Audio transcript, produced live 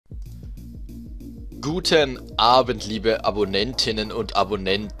Guten Abend, liebe Abonnentinnen und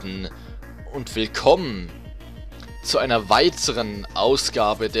Abonnenten, und willkommen zu einer weiteren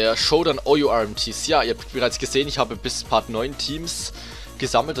Ausgabe der Showdown OU RMTs. Ja, ihr habt bereits gesehen, ich habe bis Part 9 Teams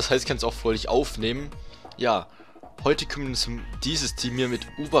gesammelt, das heißt, ich kann es auch fröhlich aufnehmen. Ja, heute kümmern wir uns um dieses Team hier mit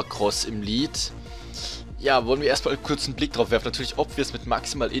Ubercross im Lead. Ja, wollen wir erstmal kurz einen Blick drauf werfen. Natürlich obvious mit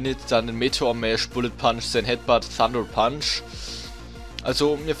Maximal Init, dann den Meteor Mash, Bullet Punch, sein Headbutt, Thunder Punch.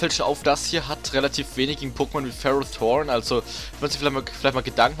 Also mir fällt schon auf, das hier hat relativ wenig gegen Pokémon wie Ferrothorn. Also wenn man sich vielleicht mal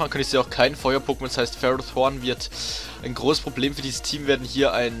Gedanken machen kann, ich sehe auch kein Feuer-Pokémon, das heißt Ferrothorn wird ein großes Problem für dieses Team werden.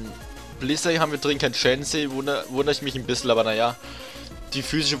 Hier ein Blizzard haben wir drin, kein Chansey, wundere ich mich ein bisschen, aber naja. Die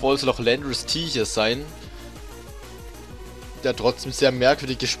physische Wall soll auch Landorus T hier sein. Der trotzdem sehr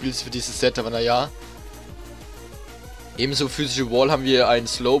merkwürdig gespielt ist für dieses Set, aber naja. Ebenso physische Wall haben wir einen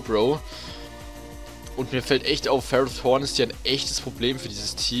Slowbro. Und mir fällt echt auf, Ferrothorn ist ja ein echtes Problem für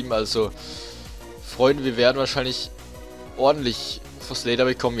dieses Team. Also, Freunde, wir werden wahrscheinlich ordentlich vors Leder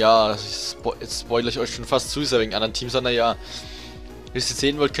bekommen. Ja, jetzt spoilere ich euch schon fast zu sehr wegen anderen Teams. Aber naja, wenn ihr es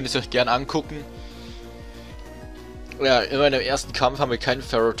sehen wollt, könnt ihr es euch gerne angucken. Ja, immer in dem ersten Kampf haben wir keinen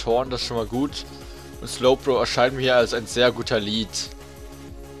Ferrothorn, das ist schon mal gut. Und Slowbro erscheint mir hier als ein sehr guter Lead.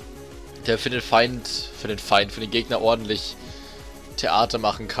 Der für den Gegner ordentlich Theater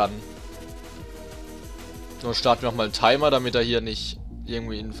machen kann. Nun starten wir nochmal einen Timer, damit er hier nicht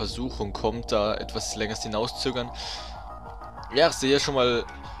irgendwie in Versuchung kommt, da etwas länger hinauszögern. Ja, ich sehe schon mal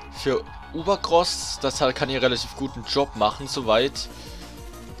für Ubercross, das kann hier relativ guten Job machen, soweit.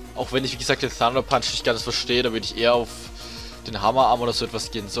 Auch wenn ich, wie gesagt, den Thunder Punch nicht ganz verstehe, da würde ich eher auf den Hammerarm oder so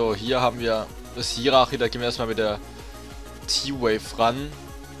etwas gehen. So, hier haben wir das Hierarchie, da gehen wir erstmal mit der T-Wave ran.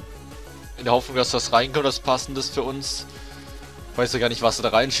 In der Hoffnung, dass das reinkommt, das Passendes für uns. Ich weiß ja gar nicht, was er da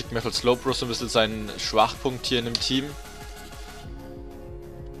reinschickt. Mir fällt Slowbro so ein bisschen seinen Schwachpunkt hier in dem Team.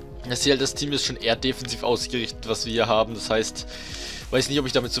 Ich sehe halt, das Team ist schon eher defensiv ausgerichtet, was wir hier haben. Das heißt, weiß nicht, ob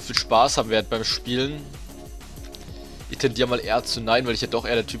ich damit so viel Spaß haben werde beim Spielen. Ich tendiere mal eher zu nein, weil ich ja doch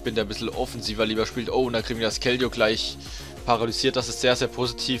eher der Typ bin, der ein bisschen offensiver lieber spielt. Oh, und dann kriegen wir das Keldeo gleich paralysiert. Das ist sehr, sehr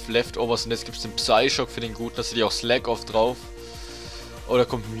positiv. Leftovers und jetzt gibt es den Psyshock für den Guten. Da seht ihr auch Slack-Off drauf. Oh, da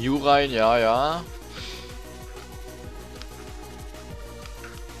kommt Mew rein. Ja, ja.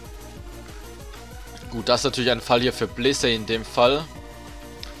 Gut, das ist natürlich ein Fall hier für Blizzard in dem Fall.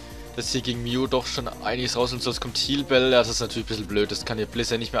 Dass hier gegen Mew doch schon einiges raus und sonst kommt Healbell. Ja, das ist natürlich ein bisschen blöd. Das kann hier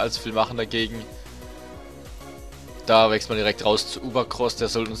Blizzard nicht mehr allzu viel machen dagegen. Da wechselt man direkt raus zu Ubercross. Der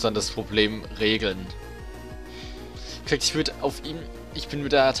soll uns dann das Problem regeln. Ich bin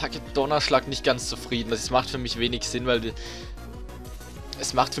mit der Attacke Donnerschlag nicht ganz zufrieden. Das macht für mich wenig Sinn, weil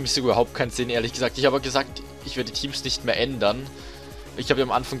es macht für mich sogar überhaupt keinen Sinn, ehrlich gesagt. Ich habe aber gesagt, ich werde die Teams nicht mehr ändern. Ich habe ja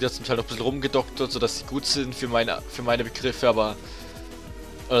am Anfang jetzt zum Teil noch ein bisschen rumgedoktert, sodass sie gut sind für meine Begriffe, aber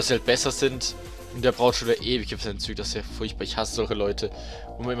dass sie halt besser sind. Und der braucht schon wieder ewig auf sein Zug, das ist ja furchtbar. Ich hasse solche Leute,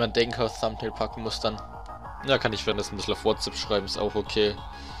 wo man immer einen Denker auf Thumbnail packen muss dann. Ja, kann ich währenddessen ein bisschen auf WhatsApp schreiben, ist auch okay.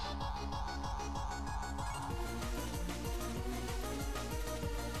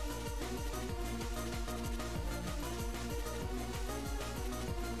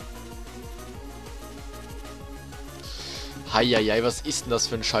 Heieiei, was ist denn das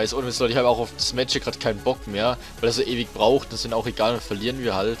für ein Scheiß? Und Leute, ich habe auch auf das Match hier gerade keinen Bock mehr, weil er so ewig braucht. Das ist auch egal, dann verlieren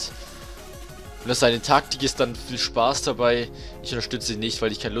wir halt. Wenn das seine Taktik ist, dann viel Spaß dabei. Ich unterstütze ihn nicht,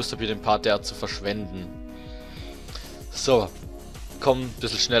 weil ich keine Lust habe, hier den Part der zu verschwenden. So, komm, ein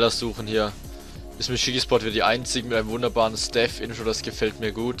bisschen schneller suchen hier. Ist mit Shigispot wieder die einzigen mit einem wunderbaren Staff-Intro, das gefällt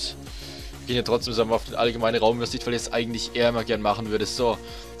mir gut. Wir gehen hier trotzdem zusammen auf den allgemeinen Raumübersicht, weil ich es eigentlich eher immer gern machen würde. So,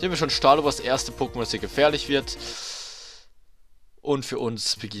 hier haben wir schon Stahlobers erste Pokémon, das hier gefährlich wird. Und für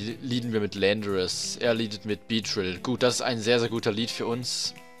uns leaden wir mit Landorus. Er leadet mit Beatrill. Gut, das ist ein sehr, sehr guter Lead für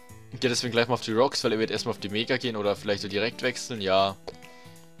uns. Ich gehe deswegen gleich mal auf die Rocks, weil er wird erstmal auf die Mega gehen oder vielleicht so direkt wechseln. Ja.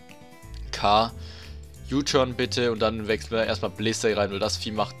 K. U-Turn bitte und dann wechseln wir erstmal Blizzard rein, weil das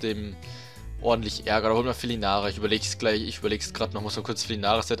Vieh macht dem ordentlich Ärger. Da holen wir Felinara. Ich überlege es gerade noch mal so kurz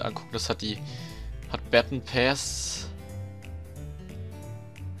Felinara-Set angucken. Das hat Baton Pass.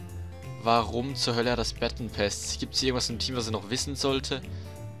 Warum zur Hölle hat das Baton Pass? Gibt es hier irgendwas im Team, was er noch wissen sollte?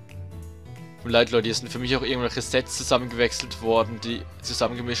 Tut mir leid, Leute, hier sind für mich auch irgendwelche Sets zusammengemischt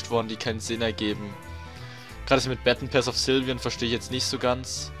worden, die keinen Sinn ergeben. Gerade das mit Baton Pass auf Sylvian verstehe ich jetzt nicht so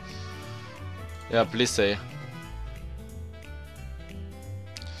ganz. Ja, Blizzard.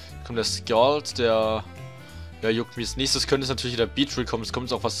 Kommt der Scald, der... Ja, juckt mich jetzt nicht. Das könnte jetzt natürlich wieder Beatrill kommen. Es kommt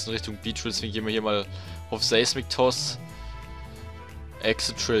jetzt auch was in Richtung Beatrill, deswegen gehen wir hier mal auf Seismic Toss.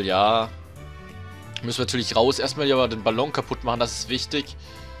 Exetrill, ja. Müssen wir natürlich raus. Erstmal hier aber den Ballon kaputt machen, das ist wichtig.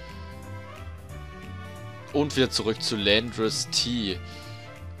 Und wieder zurück zu Landorus T.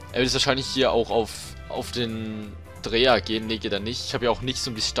 Er wird wahrscheinlich hier auch auf den Dreher gehen. Nee, geht er nicht. Ich habe ja auch nichts,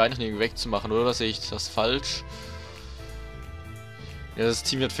 um die Steinchen wegzumachen, oder? Sehe ich das falsch? Ja, das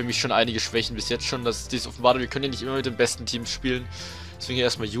Team hat für mich schon einige Schwächen bis jetzt schon. Das ist offenbar, wir können ja nicht immer mit den besten Teams spielen. Deswegen hier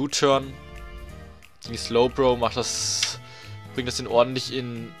erstmal U-Turn. Gegen Slowbro bringt das den ordentlich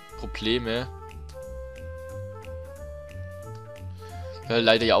in Probleme. Ja,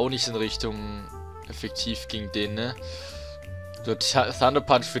 leider ja auch nicht in Richtung effektiv gegen den, ne? So, Thunder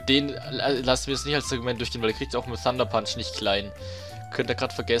Punch, für den lassen wir es nicht als Argument durchgehen, weil er kriegt auch mit Thunder Punch nicht klein. Könnt ihr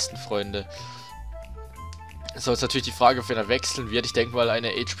gerade vergessen, Freunde. So, jetzt natürlich die Frage, wenn er wechseln wird. Ich denke mal, eine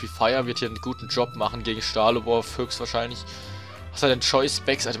HP Fire wird hier einen guten Job machen gegen Stahlwurf höchstwahrscheinlich. Was hat ein Choice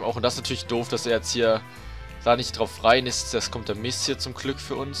Specs Item auch? Und das ist natürlich doof, dass er jetzt hier da nicht drauf rein ist. Das kommt der Mist hier zum Glück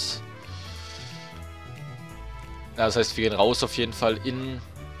für uns. Ja, das heißt, wir gehen raus auf jeden Fall in...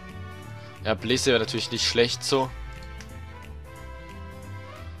 Ja, Blisse wäre natürlich nicht schlecht so.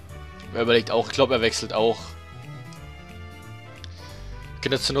 Er überlegt auch, ich glaube, er wechselt auch. Wir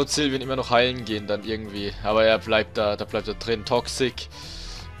können jetzt zur Not Sylvian immer noch heilen gehen dann irgendwie. Aber er bleibt da bleibt er drin. Toxic.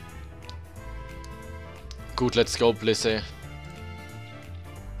 Gut, let's go, Blisse. Ja,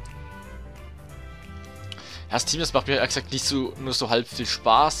 das Team, das macht mir ehrlich gesagt nicht so, nur so halb viel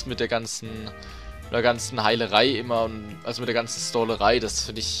Spaß mit der ganzen Heilerei immer. Also mit der ganzen Stallerei. Das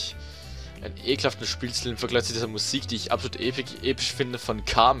finde ich ein ekelhaften Spielstil im Vergleich zu dieser Musik, die ich absolut episch finde von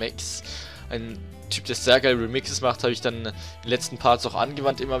Carmex. Ein Typ, der sehr geil Remixes macht, habe ich dann in den letzten Parts auch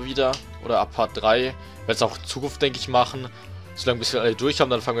angewandt immer wieder. Oder ab Part 3. Werde es auch in Zukunft, denke ich, machen. Solange bis wir alle durch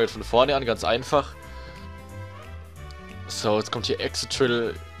haben, dann fangen wir halt von vorne an, ganz einfach. So, jetzt kommt hier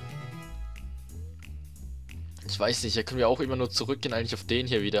Exotrill. Ich weiß nicht, da können wir auch immer nur zurückgehen eigentlich auf den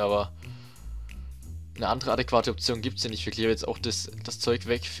hier wieder, aber... Eine andere adäquate Option gibt es ja nicht wirklich. Ich will jetzt auch das Zeug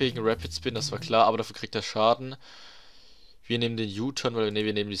wegfegen. Rapid Spin, das war klar, aber dafür kriegt er Schaden. Wir nehmen den U-Turn, wir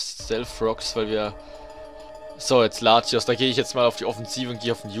nehmen die Stealth-Rocks, weil wir... So, jetzt Latios. Da gehe ich jetzt mal auf die Offensive und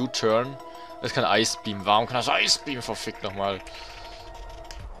gehe auf den U-Turn. Das kann Ice Beam. Warum kann das Ice Beam? Verfickt nochmal.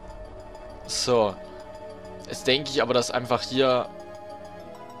 So. Jetzt denke ich aber, dass einfach hier...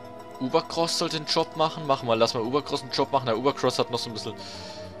 Ubercross sollte den Job machen. Lass mal Ubercross einen Job machen. Der Ubercross hat noch so ein bisschen...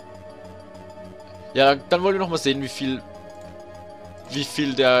 Ja, dann wollen wir noch mal sehen, wie viel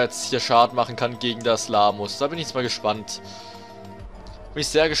der jetzt hier Schaden machen kann gegen das Lamus. Da bin ich jetzt mal gespannt. Bin ich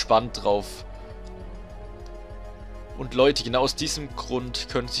sehr gespannt drauf. Und Leute, genau aus diesem Grund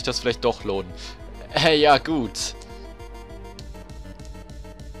könnte sich das vielleicht doch lohnen. Ja, gut.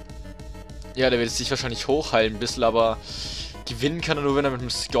 Ja, der wird sich wahrscheinlich hochheilen ein bisschen, aber gewinnen kann er nur, wenn er mit dem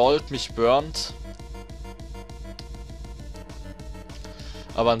Scald mich burnt.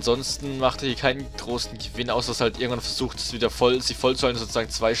 Aber ansonsten macht er hier keinen großen Gewinn, außer dass er halt irgendwann versucht, es wieder sie voll zu halten, sozusagen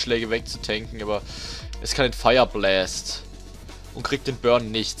 2 Schläge wegzutanken. Aber es kann den Fire Blast und kriegt den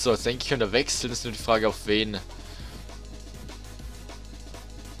Burn nicht. So, jetzt denke ich, könnte er wechseln. Ist nur die Frage, auf wen.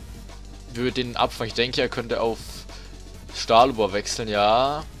 Würde den abfangen. Ich denke, er könnte auf Stahlbohr wechseln.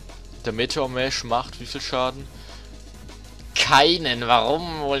 Ja. Der Meteor Mesh macht wie viel Schaden? Keinen.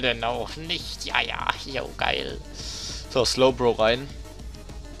 Warum wohl denn auch nicht? Ja, jo, geil. So, Slowbro rein.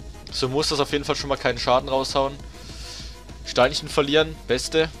 So muss das auf jeden Fall schon mal keinen Schaden raushauen. Steinchen verlieren,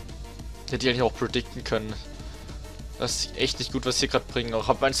 beste. Hätte ich eigentlich auch predikten können. Das ist echt nicht gut, was hier gerade bringen. Ich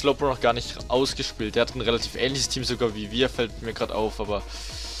habe meinen Slowbro noch gar nicht ausgespielt. Der hat ein relativ ähnliches Team sogar wie wir, fällt mir gerade auf, aber...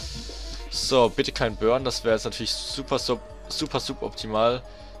 So, bitte kein Burn, das wäre jetzt natürlich super suboptimal.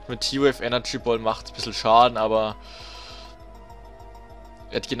 Mit T-Wave Energy Ball macht ein bisschen Schaden, aber...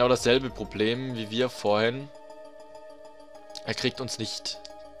 Er hat genau dasselbe Problem wie wir vorhin. Er kriegt uns nicht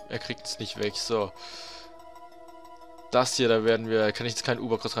weg, so. Das hier, da kann ich jetzt keinen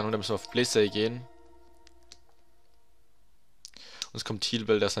Ubercross reinholen, da müssen wir auf Blissey gehen. Und es kommt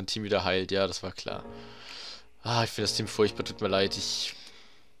Healbell, dass sein Team wieder heilt, ja, das war klar. Ah, ich finde das Team furchtbar, tut mir leid,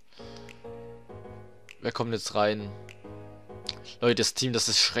 Wer kommt jetzt rein? Leute, das Team, das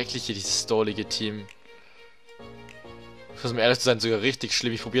ist schrecklich hier, dieses stallige Team. Ich muss, um ehrlich zu sein, sogar richtig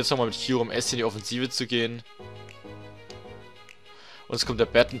schlimm. Ich probiere jetzt nochmal mit Q um S in die Offensive zu gehen. Und es kommt der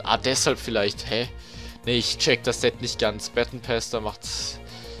Batten. Ah, deshalb vielleicht. Hä? Ne, ich check das Set nicht ganz. Batten Pass, da macht...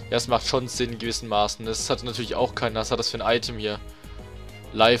 Ja, es macht schon Sinn in gewissen Maßen. Das hat natürlich auch keinen. Was hat das für ein Item hier?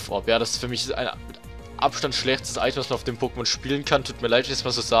 Live Orb. Ja, das ist für mich ein mit Abstand schlechtestes Item, was man auf dem Pokémon spielen kann. Tut mir leid, wenn ich es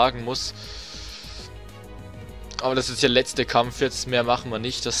mal so sagen muss. Aber das ist der letzte Kampf jetzt. Mehr machen wir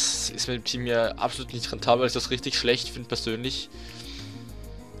nicht. Das ist mit dem Team ja absolut nicht rentabel, weil ich das richtig schlecht finde persönlich.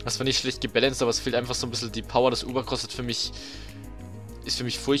 Das war nicht schlecht gebalanced, aber es fehlt einfach so ein bisschen die Power. Das Ubercross hat ist für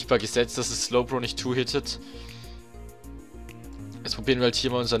mich furchtbar gesetzt, dass es Slowbro nicht two-hittet. Jetzt probieren wir halt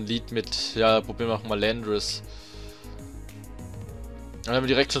hier mal unseren Lead mit... Ja, probieren wir auch mal Landris. Dann haben wir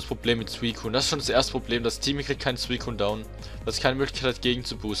direkt schon das Problem mit Suicune. Das ist schon das erste Problem. Das Team kriegt keinen Suicune down. Das ist keine Möglichkeit hat, gegen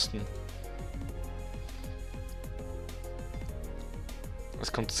zu boosten.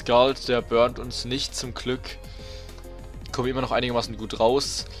 Es kommt Scald, der burnt uns nicht zum Glück. Kommen immer noch einigermaßen gut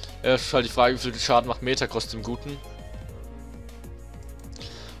raus. Ist halt die Frage, wie viel Schaden macht Metacross dem Guten.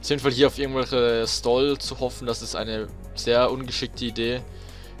 Auf jeden Fall hier auf irgendwelche Stall zu hoffen, das ist eine sehr ungeschickte Idee.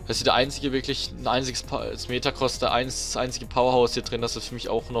 Das ist der einzige wirklich, ein einziges Metacross, das einzige Powerhouse hier drin, dass es für mich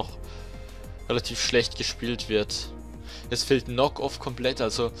auch noch relativ schlecht gespielt wird. Es fehlt ein Knock-Off komplett,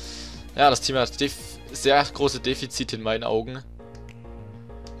 also ja, das Team hat sehr große Defizite in meinen Augen.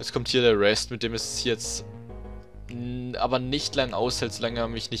 Jetzt kommt hier der Rest, mit dem es jetzt aber nicht lang aushält, solange er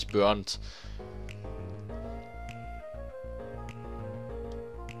mich nicht burnt.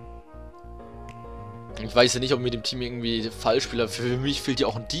 Ich weiß ja nicht, ob mit dem Team irgendwie falsch spielt, aber für mich fehlt ja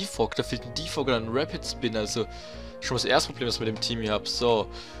auch ein Defog. Da fehlt ein Defog oder ein Rapid Spin, also schon das erste Problem, das ich mit dem Team hier habe. So,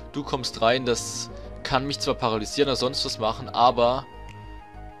 du kommst rein, das kann mich zwar paralysieren oder sonst was machen, aber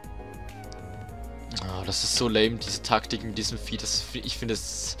oh, das ist so lame, diese Taktik mit diesem Vieh. Ich finde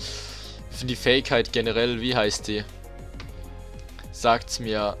die Fähigkeit generell, wie heißt die? Sagt's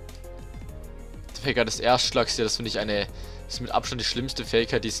mir. Die Fähigkeit des Erstschlags hier, das finde ich das ist mit Abstand die schlimmste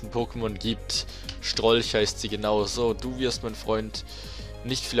Fähigkeit, die es in Pokémon gibt. Strolch heißt sie genau. So, du wirst, mein Freund,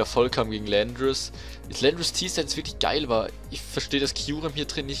 nicht viel Erfolg haben gegen Landorus. Das Landorus T-Set ist wirklich geil, aber ich verstehe das Kyurem hier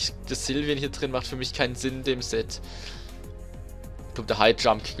drin nicht. Das Sylveon hier drin macht für mich keinen Sinn in dem Set. Kommt der High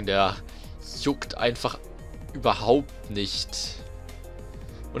Jump Kick und der juckt einfach überhaupt nicht.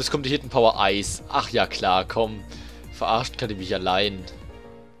 Und es kommt die Hidden Power Eis. Ach ja klar, komm. Verarscht kann ich mich allein.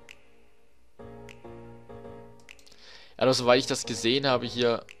 Aber soweit ich das gesehen habe,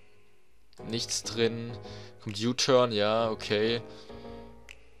 hier nichts drin. Kommt U-Turn, ja, okay.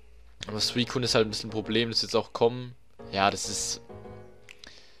 Aber Suicune ist halt ein bisschen ein Problem, das jetzt auch kommen. Ja, das ist...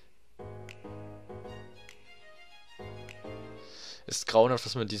 Es ist grauenhaft,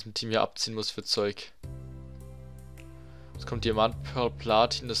 was man in diesem Team hier abziehen muss für Zeug. Es kommt Diamant, Pearl,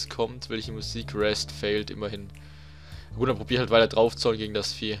 Platin, das kommt. Welche Musik? Rest, failed, immerhin. Gut, dann probier halt weiter drauf zu hauen gegen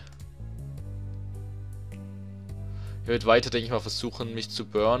das Vieh. Er wird weiter, denke ich mal, versuchen, mich zu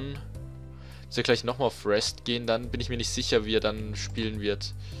burnen. Dass er gleich nochmal auf Rest gehen, dann bin ich mir nicht sicher, wie er dann spielen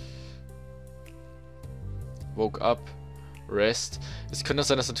wird. Woke up. Rest. Es könnte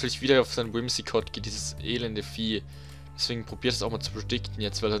sein, dass er natürlich wieder auf seinen Whimsicott geht, dieses elende Vieh. Deswegen probiert es auch mal zu predikten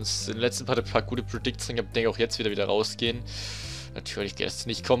jetzt, weil sonst in den letzten paar gute Predicts drin gehabt, denke ich auch jetzt wieder rausgehen. Natürlich geht es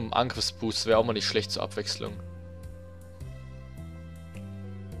nicht. Komm, Angriffsboost wäre auch mal nicht schlecht zur Abwechslung.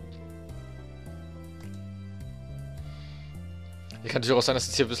 Hier kann natürlich auch sein, dass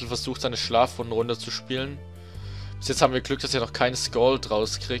jetzt hier ein bisschen versucht, seine Schlafrunden runterzuspielen. Bis jetzt haben wir Glück, dass er noch keinen Scald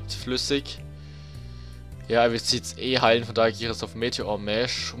rauskriegt, flüssig. Ja, er wird sich jetzt eh heilen, von daher gehe ich jetzt auf Meteor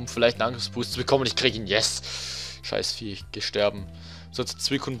Mash, um vielleicht einen Angriffsboost zu bekommen und ich kriege ihn, yes! Scheiß Vieh, gesterben. So, jetzt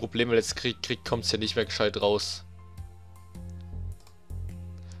Suicune ein Problem, weil jetzt kommt es ja nicht mehr gescheit raus.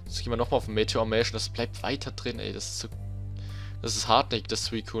 Jetzt gehen wir nochmal auf den Meteor Mash und das bleibt weiter drin, ey, das ist so... Das ist hartnäckig, das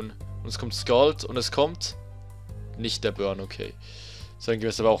Suicune. Und es kommt Scald und es kommt... Nicht der Burn, okay. So, dann gehen wir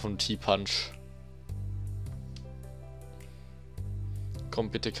jetzt aber auch einen T-Punch. Komm,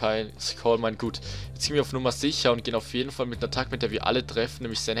 bitte kein Call, mein gut. Jetzt gehen wir auf Nummer sicher und gehen auf jeden Fall mit einer Attacke, mit der wir alle treffen,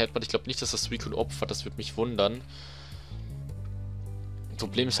 nämlich sein Headbutt. Ich glaube nicht, dass das Suicune opfert, das würde mich wundern. Das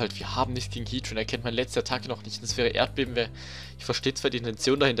Problem ist halt, wir haben nichts gegen Heatran. Er kennt meine letzte Attacke noch nicht. Das wäre Erdbeben. Ich verstehe zwar die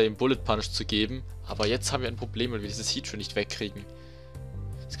Intention dahinter, ihm Bullet Punch zu geben, aber jetzt haben wir ein Problem, weil wir dieses Heatran nicht wegkriegen.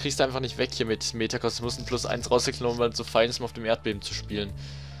 Das kriegst du einfach nicht weg hier mit Metacross. Du musst ein +1 rauswechseln, um mal so fein ist, um auf dem Erdbeben zu spielen.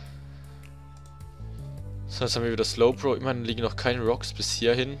 So, jetzt haben wir wieder Slowbro. Immerhin liegen noch keine Rocks bis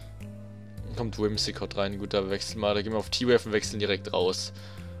hierhin. Dann kommt Whimsicott rein. Gut, da wechseln wir. Da gehen wir auf T-Wave und wechseln direkt raus.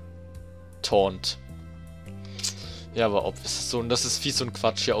 Taunt. Ja, aber ob es so, dass es wie so ein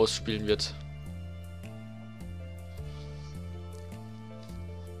Quatsch hier ausspielen wird.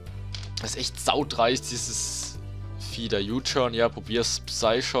 Das ist echt saudreist, dieses Vieh. Der U-Turn. Ja, probier's.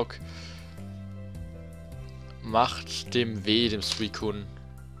 Psyshock. Macht dem weh, dem Suicune.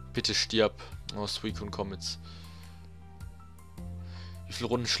 Bitte stirb. Oh, Suicune, komm jetzt. Wie viel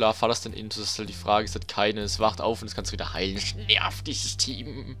Runden Schlaf war das denn into? Das ist halt die Frage. Es hat keine. Es wacht auf und es kannst du wieder heilen. Nervt dieses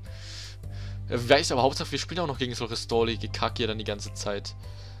Team. Ich weiß aber Hauptsache, wir spielen auch noch gegen solche stallige Kack hier dann die ganze Zeit.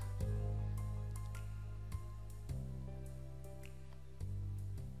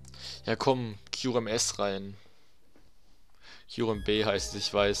 Ja komm, Kyurem S rein. Kyurem B heißt es,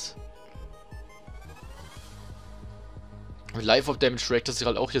 ich weiß. Live-Up-Damage reactet sich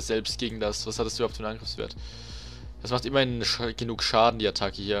halt auch hier selbst gegen das. Was hat das überhaupt für einen Angriffswert? Das macht immerhin genug Schaden, die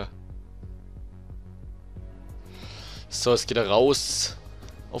Attacke hier. So, es geht er raus.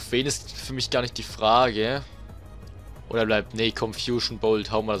 Auf wen ist für mich gar nicht die Frage. Oder bleibt, nee, komm, Fusion Bolt,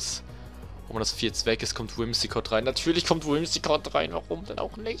 hauen wir das 4 jetzt weg. Es kommt Whimsicott rein. Natürlich kommt Whimsicott rein, warum denn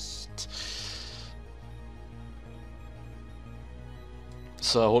auch nicht?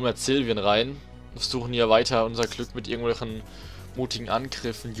 So, holen wir jetzt Sylvian rein. Wir versuchen hier weiter unser Glück mit irgendwelchen mutigen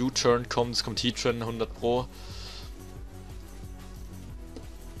Angriffen. U-Turn kommt, es kommt Heatran 100 Pro.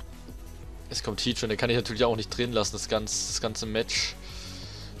 Es kommt Heatran, den kann ich natürlich auch nicht drin lassen, das ganze Match.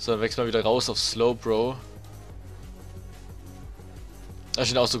 So, dann wechseln wir wieder raus auf Slowbro. Da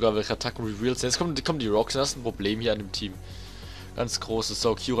stehen auch sogar welche Attacken Reveals. Jetzt kommen die Rocks, das ist ein Problem hier an dem Team. Ganz großes.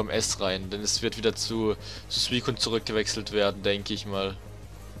 So, QRMS rein, denn es wird wieder zu Suicune zurückgewechselt werden, denke ich mal.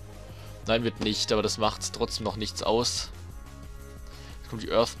 Nein, wird nicht, aber das macht trotzdem noch nichts aus. Jetzt kommt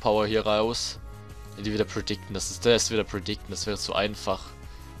die Earth Power hier raus. Die wieder predikten, das wäre zu einfach.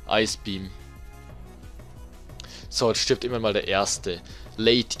 Ice Beam. So, jetzt stirbt immer mal der erste.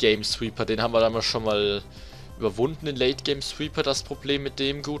 Late Game Sweeper, den haben wir damals schon mal überwunden, den Late Game Sweeper, das Problem mit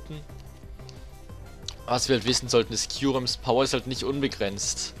dem Guten. Was wir halt wissen sollten, ist Kyurems Power ist halt nicht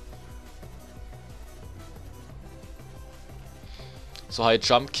unbegrenzt. So, High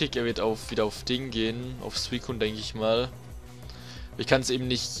Jump Kick, er wird wieder auf Ding gehen, auf Suicune, denke ich mal. Ich kann es eben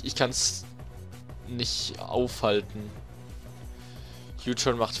nicht, nicht aufhalten.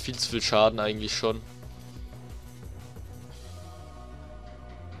 U-Turn macht viel zu viel Schaden eigentlich schon.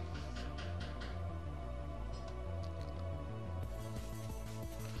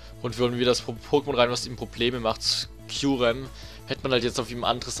 Und wir holen wieder das Pokémon rein, was ihm Probleme macht. Kyurem. Hätte man halt jetzt auf ihm ein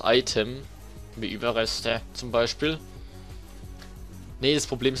anderes Item. Wie Überreste zum Beispiel. Nee, das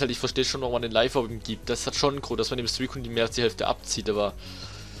Problem ist halt, ich verstehe schon, warum man den Live-Orb ihm gibt. Das hat schon einen Grund, dass man dem Suicune mehr als die Hälfte abzieht, aber...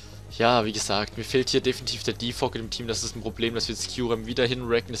 Ja, wie gesagt, mir fehlt hier definitiv der Defog in dem Team. Das ist ein Problem, dass wir jetzt Kyurem wieder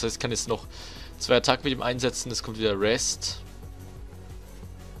hinracken. Das heißt, ich kann jetzt noch 2 Attacken mit ihm einsetzen. Es kommt wieder Rest.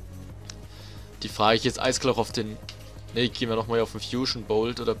 Die Frage ich jetzt eisklar auf den... Ne, gehen wir nochmal auf den Fusion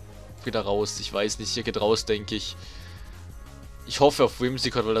Bolt oder wieder raus. Ich weiß nicht, hier geht raus, denke ich. Ich hoffe auf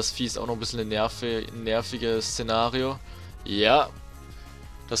Whimsicott, weil das Vieh ist auch noch ein bisschen ein nerviges Szenario. Ja.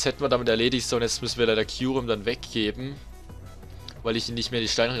 Das hätten wir damit erledigt. So, und jetzt müssen wir leider Kyurem dann weggeben. Weil ich ihn nicht mehr die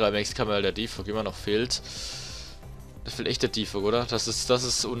Steine reinwechseln kann, weil der Defog immer noch fehlt. Da fehlt echt der Defog, oder? Das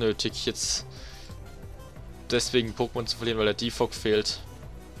ist unnötig, jetzt deswegen Pokémon zu verlieren, weil der Defog fehlt.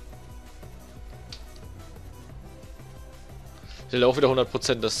 Der hat auch wieder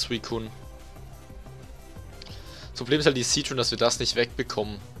 100% das Suicune. Das Problem ist halt die Seatron, dass wir das nicht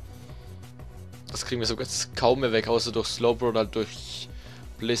wegbekommen. Das kriegen wir sogar jetzt kaum mehr weg, außer durch Slowbro oder durch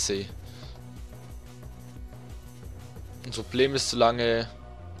Blissey. Das Problem ist, solange... Ja,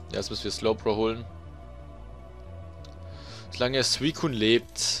 jetzt müssen wir Slowbro holen. Solange Suicune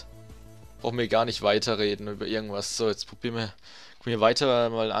lebt, brauchen wir gar nicht weiterreden über irgendwas. So, jetzt probieren wir weiter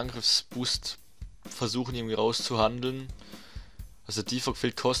mal einen Angriffsboost versuchen irgendwie rauszuhandeln. Also Defog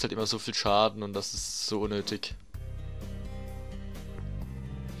Field kostet halt immer so viel Schaden und das ist so unnötig.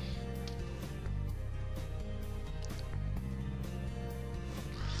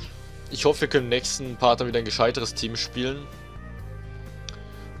 Ich hoffe, wir können im nächsten Part dann wieder ein gescheiteres Team spielen.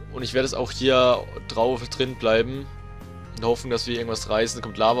 Und ich werde es auch hier drin bleiben. In Hoffnung, dass wir irgendwas reißen. Da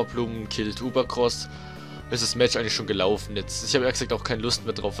kommt Lavablumen, killt Ubercross. Ist das Match eigentlich schon gelaufen jetzt. Ich habe ehrlich gesagt auch keine Lust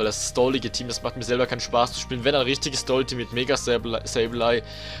mehr drauf, weil das stallige Team, das macht mir selber keinen Spaß zu spielen. Wenn ein richtiges Stall-Team mit Mega Sableye,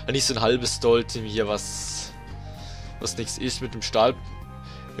 nicht so ein halbes Stall-Team hier, was nichts ist, mit einem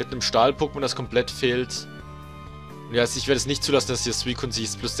Stahl-Pokémon, das komplett fehlt. Und ja, ich werde es nicht zulassen, dass hier Suicune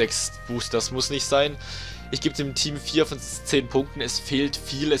sich plus 6 Boost, das muss nicht sein. Ich gebe dem Team 4 von 10 Punkten, es fehlt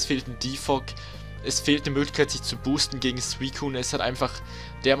viel, es fehlt ein Defog. Es fehlt eine Möglichkeit, sich zu boosten gegen Suicune. Es hat einfach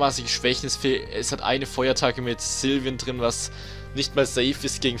dermaßen Schwächen. Es hat eine Feuerattacke mit Sylvian drin, was nicht mal safe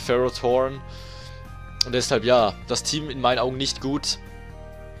ist gegen Ferrothorn. Und deshalb, ja, das Team in meinen Augen nicht gut.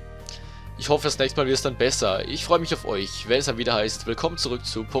 Ich hoffe, das nächste Mal wird es dann besser. Ich freue mich auf euch, wenn es dann wieder heißt, willkommen zurück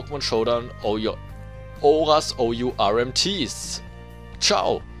zu Pokémon Showdown OU RMTs.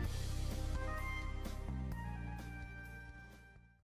 Ciao!